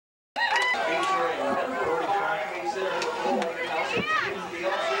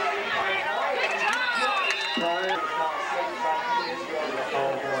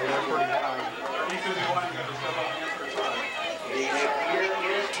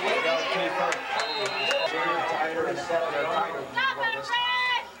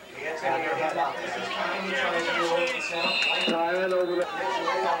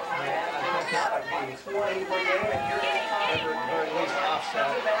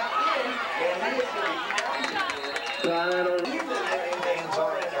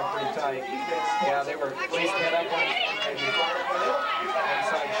Yeah, they were just head up on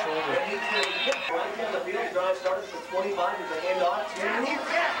inside shoulder. Right down the field, drive starts at 25 as a handoff to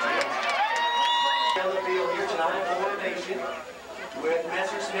down the field here tonight, formation with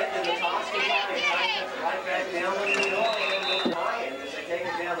Messersmith in the toss. Right back down the field and with Ryan as they take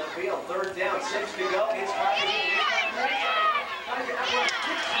it down the field. Third down, 6 to go. It's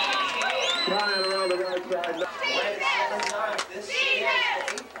Ryan around the right side. Led 7 times. This is the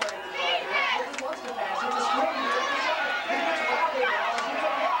 8th play of the drive. Now, wants to pass. It's a screen.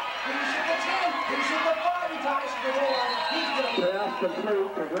 He's at the 10. He's at the 5. He ties for the goal line. Pass complete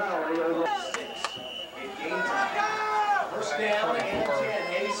to Rowley over 6. Game time. First down and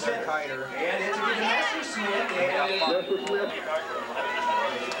 10. Hayes Center. And it's a good Messersmith. Messersmith.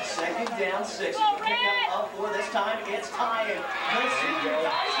 Second down, 6. Pick up for this time. It's tying. The senior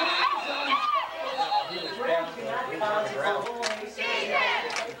ties for the zone.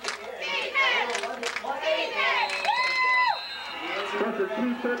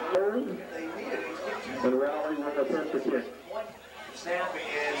 And Rowley will attempt the kick. Snap is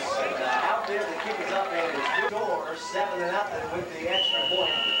out there. The kick is up and it's score 7-0 with the extra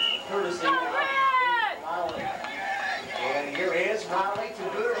point. Courtesy of Rowley. And here is Rowley to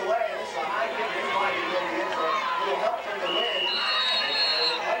boot it away. This is a high kick. This might be going in for a little help from the wind.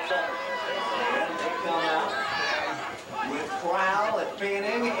 And they come out with Crowell and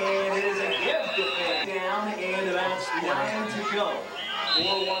Fanning, and it is a gift to Fanning. Down and about 9 to go. For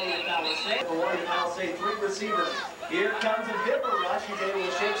Wauneta-Palisade. For Wauneta-Palisade, 3 receivers. Here comes a Dipper rush. He's able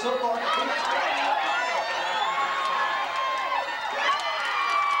to shape so far.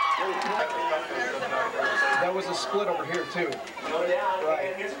 That was a split over here, too. Go down, right.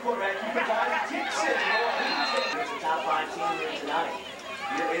 And here's a quarterback. Keep it down. Dixon. Here's the top 5 team here tonight.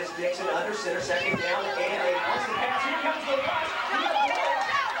 Here is Dixon under center, second down, and a wants to pass. Here comes the rush.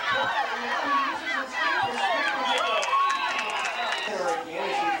 Again,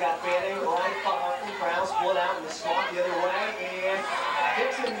 as he's got Fanning right behind Brown, split out in the slot the other way, and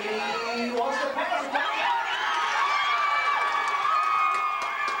Dixon, he wants to pass.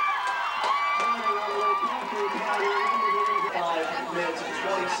 5 minutes and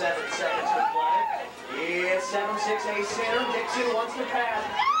 27 seconds to play. It's 7-6 Hayes Center. Dixon wants to pass.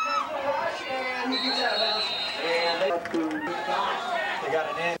 Rush, and he gets out of bounds. And They got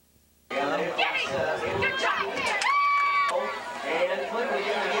an end. And Clifford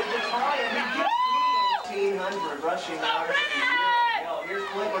again to get the tie, and he gets 1,800 rushing yards. Here's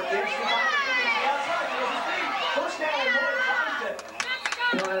Clifford. Gives the outside. First down and more time to.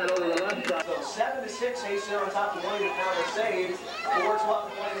 So 7-6, Hayes Center on top of Wauneta-Palisade. 4-12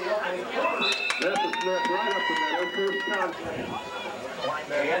 to play in the opening quarter. Messersmith right up the middle. First down.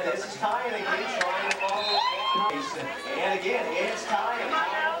 And this is tying again, trying to follow Hayes Center. And again, it's tying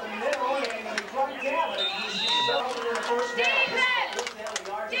up the middle, and he's right down, but he's over in the first down. This is the first down the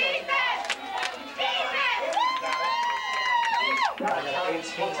yards.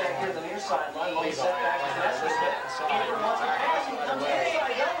 Once that here the near sideline, while he's set back to Messersmith. Clifford wants to pass, he comes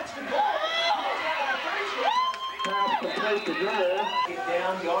inside, no, it's the goal. Pass complete to Joel.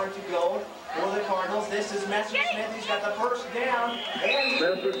 Down, yard to go for the Cardinals. This is Messersmith. He's got the first down. And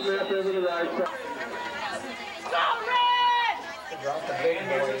Messersmith over the right side. And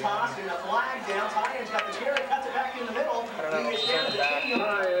there's a toss and a flag down. Tyon's got the carry, cuts it back in the middle. He is down to the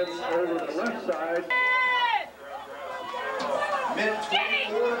 10-yard. Tyon over the left side. Minute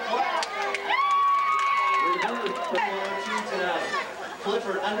 24 to play. Tonight.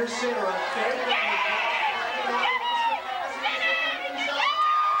 Clifford under center on fair.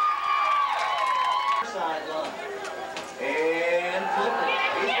 Sideline. And Clifford.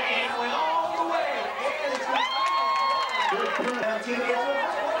 He's going that way all the way. And it's going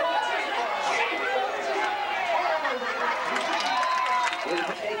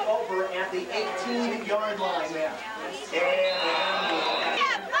to take over at the 18-yard line now.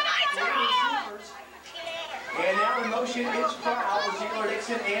 And now in motion is Crowell for Taylor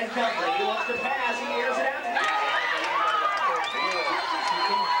Dixon and company. He wants to pass. He airs it out.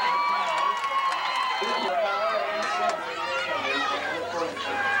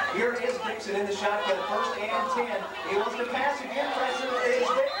 Here is Dixon in the shotgun, first and 10. He wants to pass again. Preston is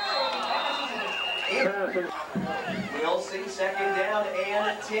there. He passes it. We'll see second down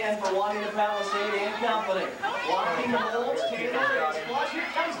and 10 for Wauneta-Palisade and company. Walking holds, Taylor is flush. Here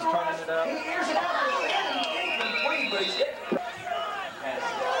comes the rush. He airs it out for the incomplete, but he's hit.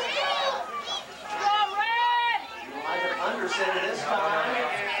 Under center this time,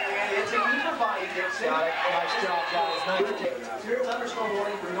 and it's a keeper by Dixon. Nice job, guys. Nice. Here's thunderstorm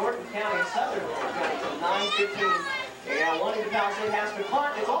warning for Norton County and Southern Norton County till 9:15. And Wauneta-Palisade has to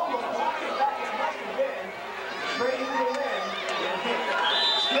punt. It's almost blocked. In fact, it might have been straight into the wind.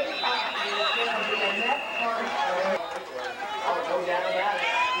 Straight up, and it's going to be a net punt. Oh, go down about it.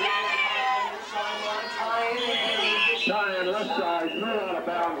 Ryan left side, threw out of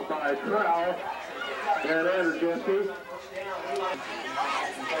bounds by Trout. And Anderson.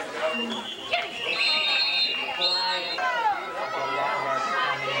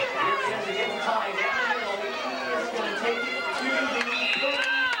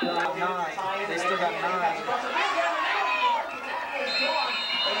 They still got 9.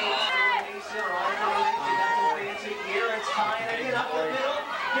 Here it's tying again up the middle.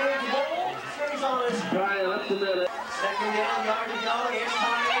 Big hole. Stays on us. Ryan up the middle. Second down, yard to go. It's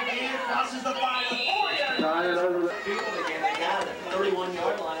tying again. Crosses the 5 to 4 yards. Ryan over the field again. They got it at the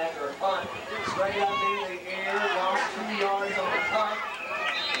 31-yard line after a punt. Straight up in the air. Lost 2 yards on the punt.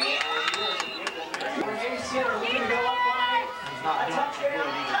 Hayes Center looking to go up by a touchdown.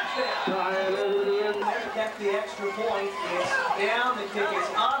 Ryan over the end. Never kept the extra point. It's down. The kick is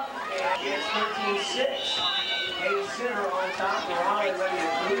up. And it's 13-6. Hayes Center on top. They're on it, ready to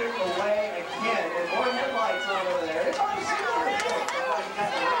clear away again. And more headlights on over there. It's hard to see over there.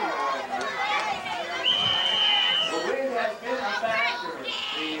 The wind has been a factor.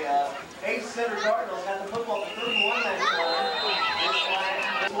 The Hayes Center Cardinals got the football for 31 minutes.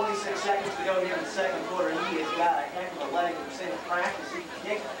 26 seconds to go here in the second quarter. He has got a heck of a leg in practice. He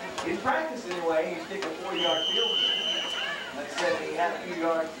can kick. In practice anyway, he's kicking a 40-yard field goal. Like I said, he had a few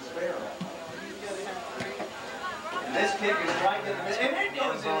yards to spare. And this kick is right in the middle. And it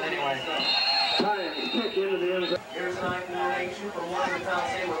goes in anyway. Kick into the end zone. Here's an inclination from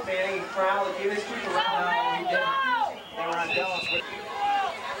Wauneta-Palisade with Fanning and Crowell. Give his keeper around. No, he didn't. They were on Dallas with.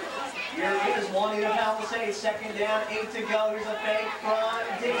 Here is Wauneta-Palisade, second down, 8 to go. Here's a fake front.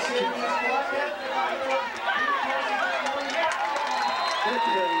 Dixon, he's blocked it.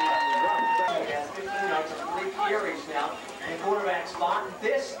 Has 15 yards of 3 carries now. And quarterback spot.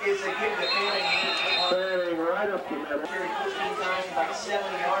 This is a give to Fanning. Fanning right up the middle. Here he pushed 2 times about 70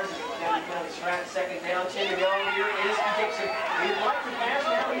 yards. Now he's going to scratch second down, 10 to go. Here is Dixon. He'd like to pass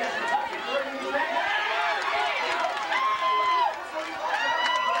now. He has to touch it. Where he's back.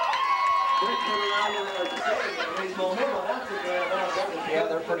 Yeah,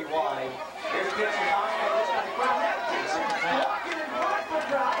 they're pretty wide. Here's Dixon. Looks like the crowd. Dixon blocking and blocked the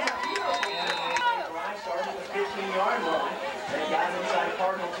crowd. Started at the 15-yard line. They got inside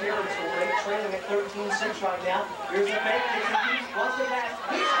Cardinal territory, trailing at 13-6 right now. Here's the fake. Dixon wants to pass.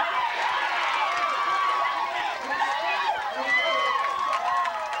 He's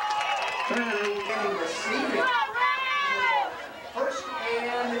receiving. First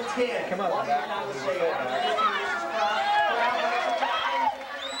and 10. Come on, back. On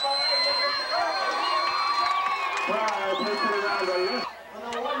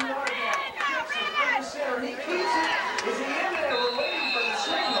the 1-yard line, Dixon from the center, he keeps it. Is he in there? We're waiting for the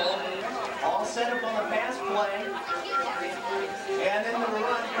signal. All set up on the pass play. And then the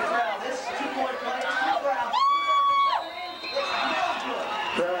run for Crowell. This 2-point play is to Crowell. It's no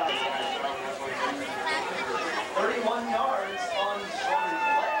good. 31 yards on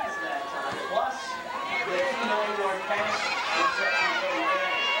plays that time, plus the 2-9-yard pass reception for the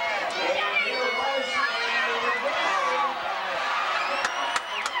game. And here was a reversal.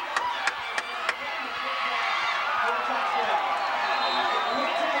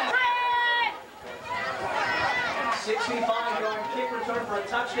 65-yard kick return for a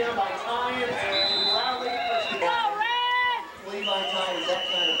touchdown by Tyan and Rowley. Lead by Tyan is that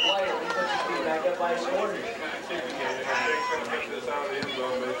kind of player. He puts his feet back up by his coordinator. 6:52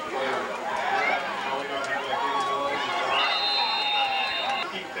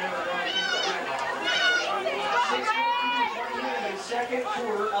 second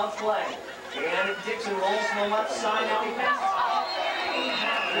quarter of play. And Dixon rolls to the left side. Now he passes.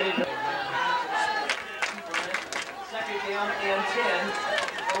 Second down and 10.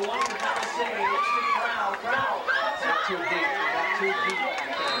 For Wauneta-Palisade, it's to Crowell. Not too deep. Not too deep.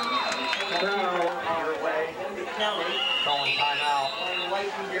 Crowell your way into County. Calling timeout. Playing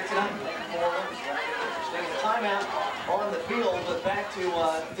late in here tonight. timeout on the field, but back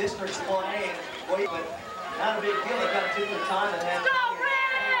to district play. Wait, but not a big deal. They got a different time and have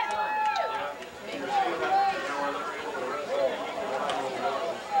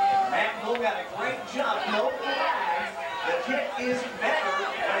Matt Bull got a great jump. No flag. The kick is better,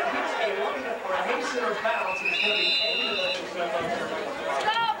 and he's a looking for a Hayes Center bounce. It's going to be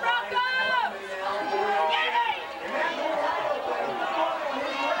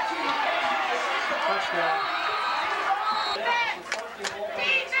touchdown.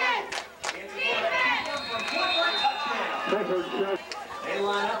 They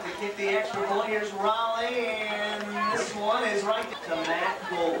line up to kick the extra point. Here's Raleigh, and this one is right to Matt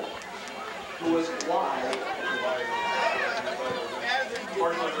Bull, who was wide.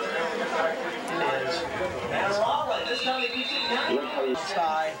 And Raleigh, this time he keeps it down.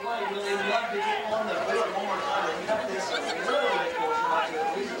 Side. Really love to get on the board one more time and cut this a little bit closer, not to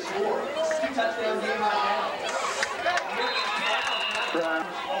at least score. Touchdown game right now.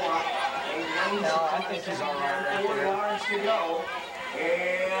 No, I think he's all right right 4 there. yards to go.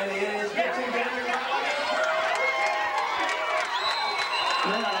 And it is Dixon down the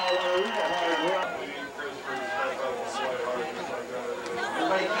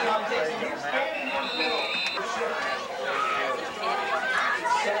everybody keep on Dixon. He's standing in the middle.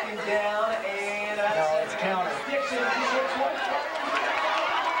 Second down, and No, it's counter. Dixon, he's hit twice.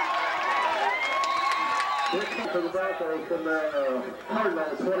 For the Broncos from the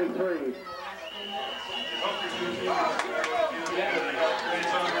Cardinals, 23.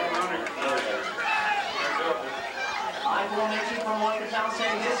 I formation from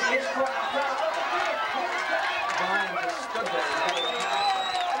Wauneta-Palisade. This is Brian just stood there.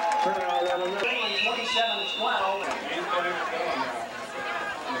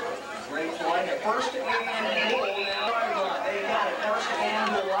 27-12. Great play. First and goal now. They got it. First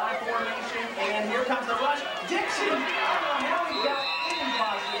and goal. Live formation. And here comes the rush. Dixon. Now he's got any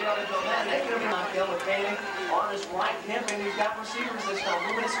positive out of the man. They could have been knocked down with Fanning on his right hip, and he's got receivers this time.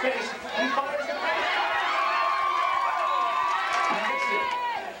 Moving his space. He fires the pass. Dixon.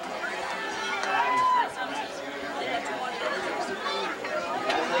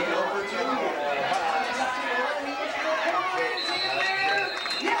 As they go for two.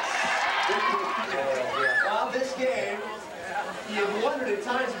 Yes! Well, this game, you've wondered at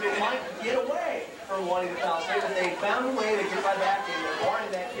times if it might get away from Wauneta-Palisade, but they found a way to get right back in. They're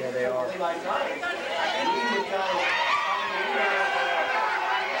guarding that kick carefully by trying. And he would kind of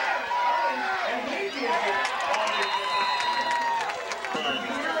and he did that on the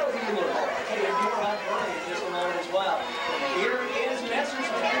hero healer. Hey, if you don't have money, just a moment as well. Here is Messers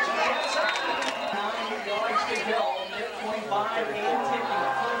from the outside. 9 yards to go. 25 and ticking.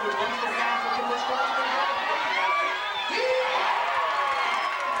 Cleveland wants to pass it to this one.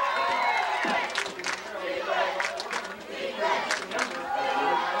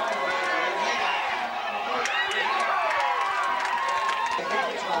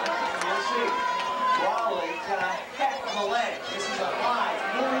 Raleigh's got a heck of a leg. This is a high,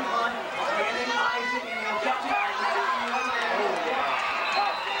 moving punt, and then Isaac, and he'll get to it.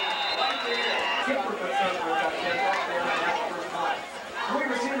 Right there. Skipper for touchdown. That's there on that first punt.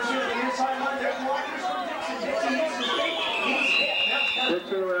 3 receivers here on the inside line. There's blockers from Dixon. Dixon hits his feet. He's hit. Now,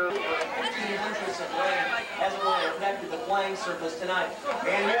 15 inches of rain hasn't really affected the playing surface tonight.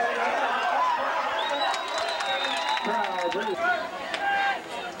 And here's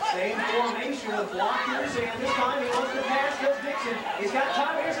same formation of blockers, and this time he wants to pass. Goes Dixon. He's got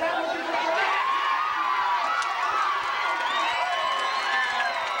time. Here's an out. Looking for the right.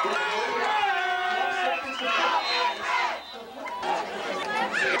 12 seconds to go.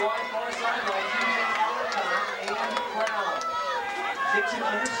 Far sideline, using Allentown and Crown. Dixon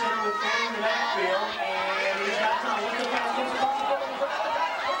under center with Fanning in the backfield, and he's got time. What's the pass? What's the possibility?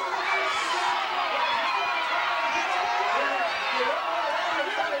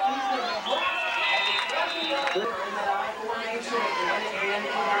 In that I formation, and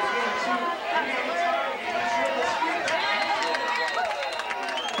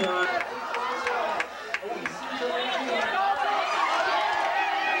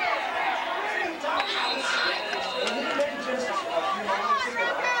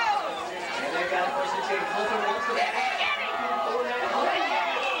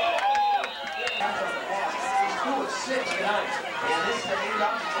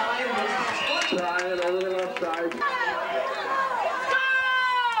Ryan over the left side.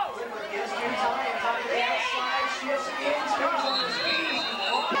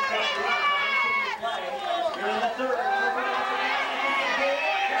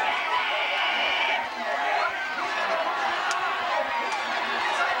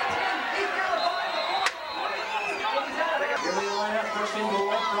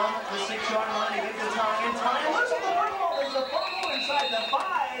 from the 6-yard line to get the tie. And tie looks at the football. There's a fumble inside the 5.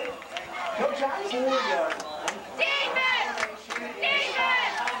 Coach Hayes 4-yard line. Defense! Defense!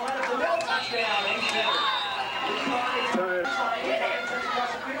 Right up the middle, touchdown. Hayes Center.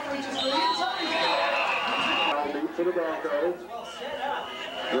 For the Broncos.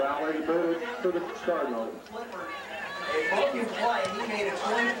 Rally for the Cardinals. A broken play, he made a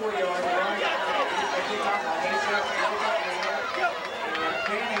 24-yard run. They kicked off by Hayes Center. And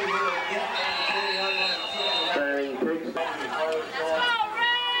Fanning will get the 20-yard line.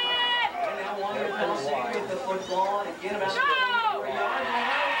 And now Wauneta-Palisade with the football and get him out to the 4-yard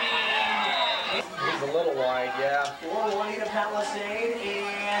line. He's a little wide, yeah. For Wauneta-Palisade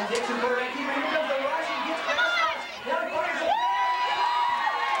and Dixon Burbank. Here comes the rush. He gets past. Now he fires it.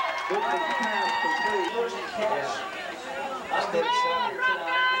 First catch. I'm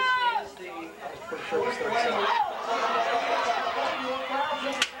pretty sure it's 37.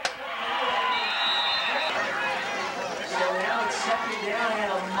 So now it's second down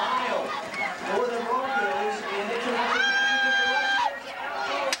and a mile for the Broncos. And it's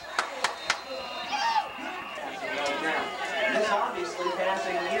this obviously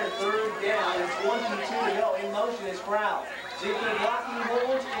passing near third down. It's 1-2 to go. In motion is Crowell. See if they're blocking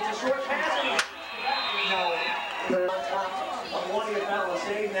holds. It's a short pass. No. On top of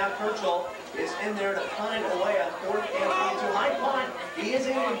Wauneta-Palisade. Now Kirchhoff is in there to punt it away on 4th and 22. High punt. He is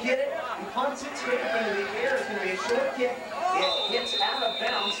able to get it. He punts it straight into the air. It's going to be a short kick. It hits out of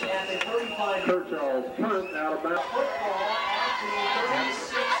bounds at the 35. Kirchhoff punt out of bounds. Football at the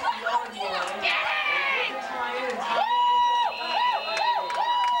 36-yard line. And the tie-in and tie-in.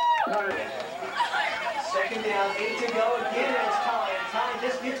 Second down, 8 to go. Again, it's Ty. And Ty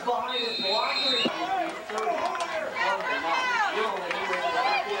just gets behind his blocker.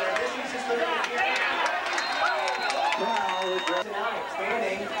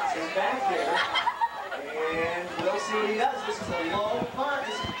 Fanning is back there. And we'll see what he does. This is a low punt.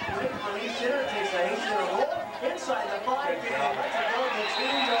 This is great for Hayes Center. Takes the Hayes Center roll inside the 5. And lets it go to the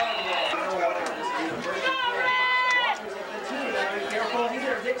 2-yard line. Walker's at the 2. Now be careful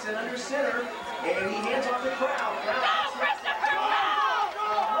here. Dixon under center. And he hands off the crowd.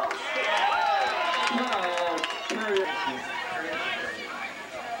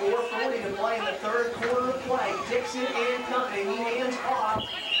 4:40 to play in the third quarter of play. Dixon and company. He hands off. And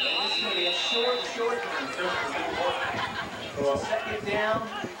this is going to be a short one. Second down.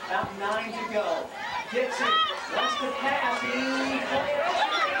 About 9 to go. Dixon wants to pass. He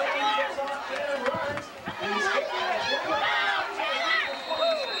gets off and runs. He's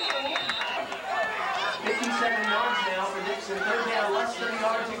 57 yards now for Dixon. Third down, less than a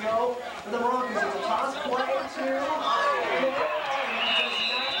yard to go for the Broncos. It's a toss play to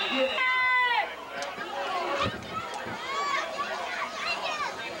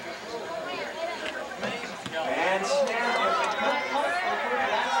and snap.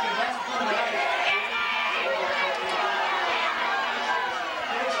 That's the best punt out.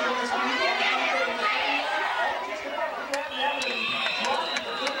 Thanks for this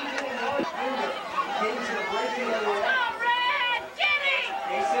Kings in a break the other way.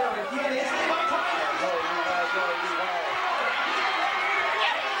 Hayes Center again. It's the time.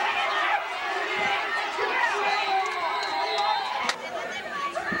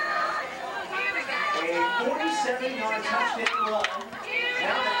 A 47-yard touchdown run.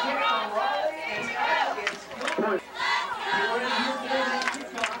 Now the kick from Raleigh is out. It's good.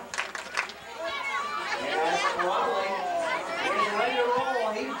 As Raleigh is ready to roll,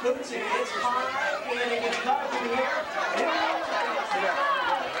 he puts it. It's high and it gets caught up in the air.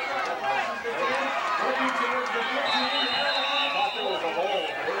 Looking towards the 15. Thought there was a hole.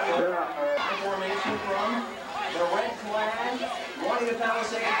 Formation from the red flag.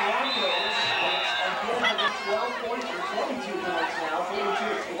 Wauneta-Palisade Broncos. Again, with 12 points or 22 points now,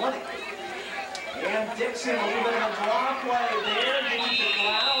 42-20. And Dixon, a little bit of a draw play there, gets to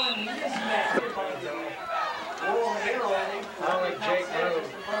Clow, and he is met by the Oral Herald. I like Jake Moon. In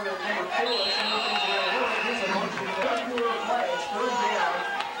front of number 2, let's see what things are going to do. It is a motion. Third quarter play, it's third down.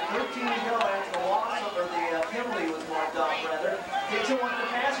 13 to go after the loss, or the penalty was marked off, rather. Dixon wants to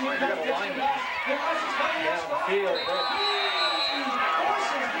pass, here comes Dixon back. The rush is coming out strong.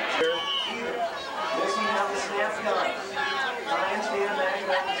 We'll see how the snap's done. Lions stand back at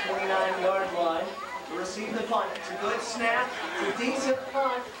the 29-yard line to receive the punt. It's a good snap. It's a decent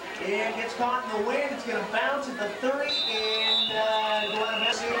punt. It gets caught in the wind. It's going to bounce at the 30 and go on a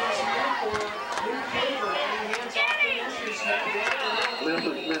message for Luke Paper. And he hands off the message snap. And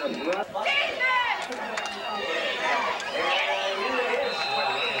here it is.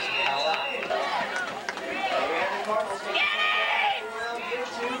 And the Cardinals take it. Well, get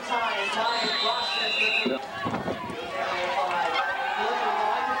to time process with it.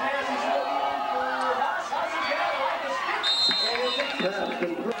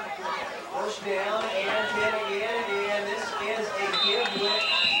 First down and 10 again, and this is a give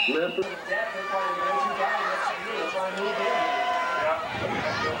with depth. They're trying to go too far. They're trying to move in.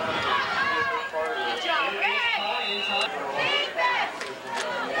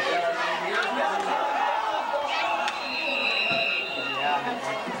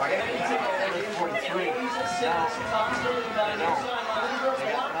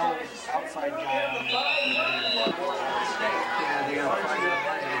 Outside guy. Yeah, they got to find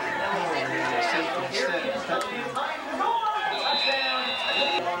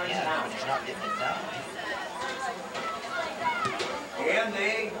and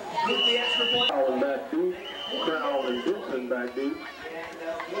they put the extra point. Back deep, Crowell and Dixon back deep.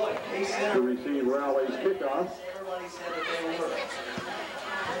 Boy, Hayes Center To receive Rowley's kickoff. Everybody said that they were.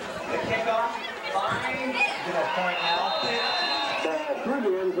 The kickoff by get a point now. Ball through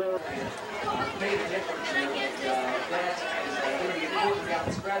the end zone. Made a difference here. That is going to be important down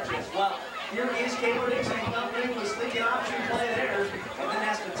the stretch as well. Here is Taylor Dixon and company was thinking option play there, and then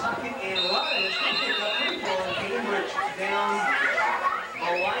has to tuck it and run it. It's going to pick up pretty well in Cambridge down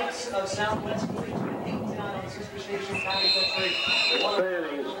the lights of Southwest 42 and 8 down on Sister Station County Footprint.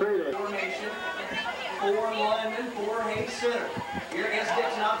 Fanning straight in. Formation for London for Hayes Center. Here is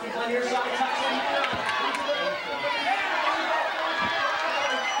Dixon option play near side touchdown.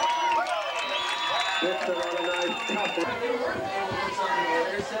 Dixon on a nice couple. They were able to put something in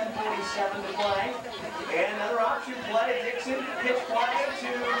there. 7:47 to play. And another option play. Dixon pitch play to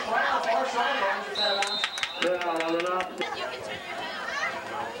Brown. Far sideline. Yeah, on an option.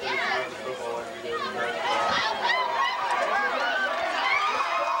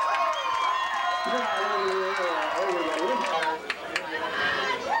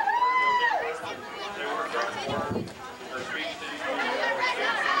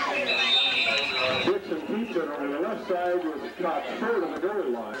 Dixon keeps it on the left side with caught short of the goal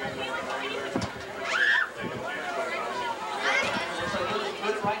line.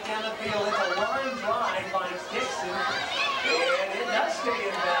 Put right down the field. It's a line drive by Dixon. And it does stay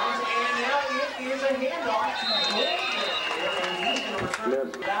in bounds. And now it is a handoff to Golden. And he's going to return it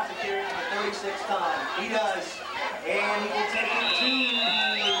without the carry for the 36th time. He does. And he will take it to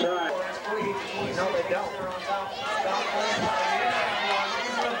the 48-26. No, they don't. They're on top. Stop playing by the end.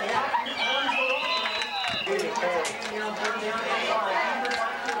 Here on third down and 5.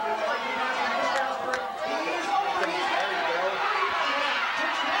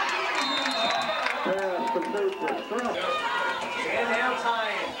 And now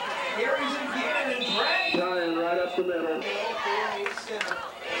tying. Carries again and drags. Tying right up the middle.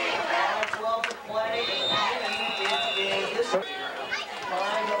 5-12 to play. And it is 5:06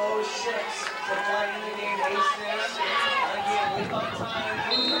 to play in the game. Hayes Center. Again, we got tying.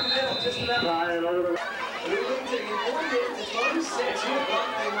 Through the middle, just about. Tying over the. Moving to 26.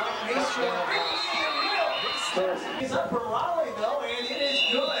 Hayes Center. He's up for Raleigh though, and it is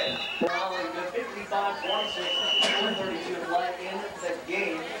good. Raleigh with 55-26, 4:32 to play in the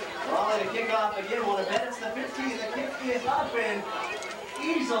game. Raleigh to kick off again. Want to bet it's the 50. The kick is up and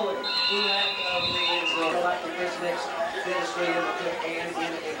easily through that of the end zone. Back to Chris Nix, finish straight in the kick and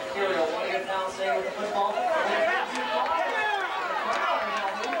in Imperial. Wauneta-Palisade with the football.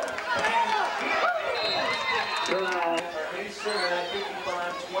 Hayes Center at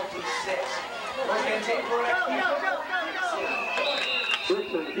 55-26. First and 10 for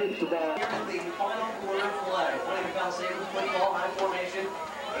Dixon keeps the ball. Here's the final quarter play. Wauneta-Palisade with football, high formation.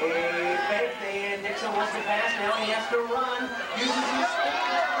 A fake, and Dixon wants to pass. Now he has to run. Uses his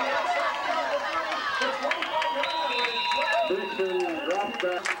speed on the outside. The 25-yard line. Dixon drops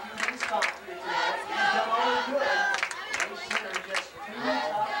back. He's stopped here tonight. He's done all he could. Hayes Center just too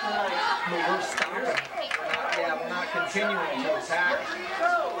tough tonight. We're stopping. We're not continuing to attack.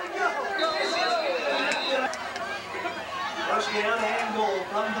 First down and goal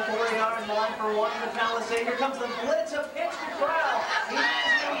from the 40-yard line for Wauneta-Palisade. Here comes the blitz of pitch to Crowell. He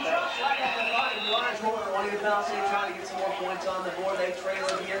is going to drop right at the 5-yard corner. Wauneta-Palisade trying to get some more points on the board. They trail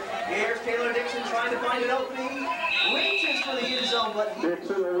it here. Here's Taylor Dixon trying to find an opening. Reaches for the end zone, but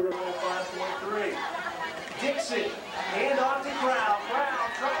Dixon over the 5.3. Dixon, hand off to Crowell. Crowell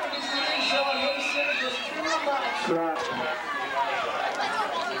trying to get to the end zone. Hayes Center just too much.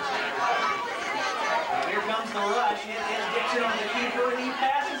 Here comes the rush. It is Dixon on the keeper, and he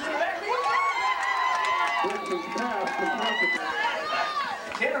passes it back. Dixon's pass completed.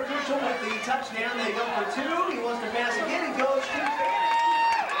 Tanner Crucial with the touchdown. They go for 2. He wants to pass again. He goes to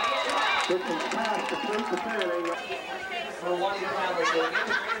Dixon's pass complete to Fanning. for Wauneta-Palisade.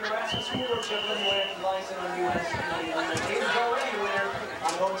 The rest is score Chipman with Bison on US. He's already a winner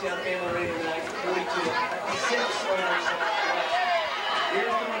on Hometown Family Radio tonight, 42-6 winners.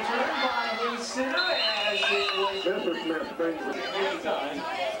 Here's the return by Hayes Center as it was Mr. Smith brings it.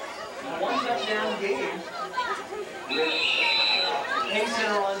 One touchdown game. Hayes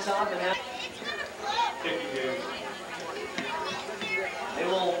Center on top and now. They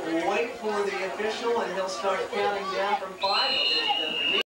will wait for the official and he'll start counting down from 5.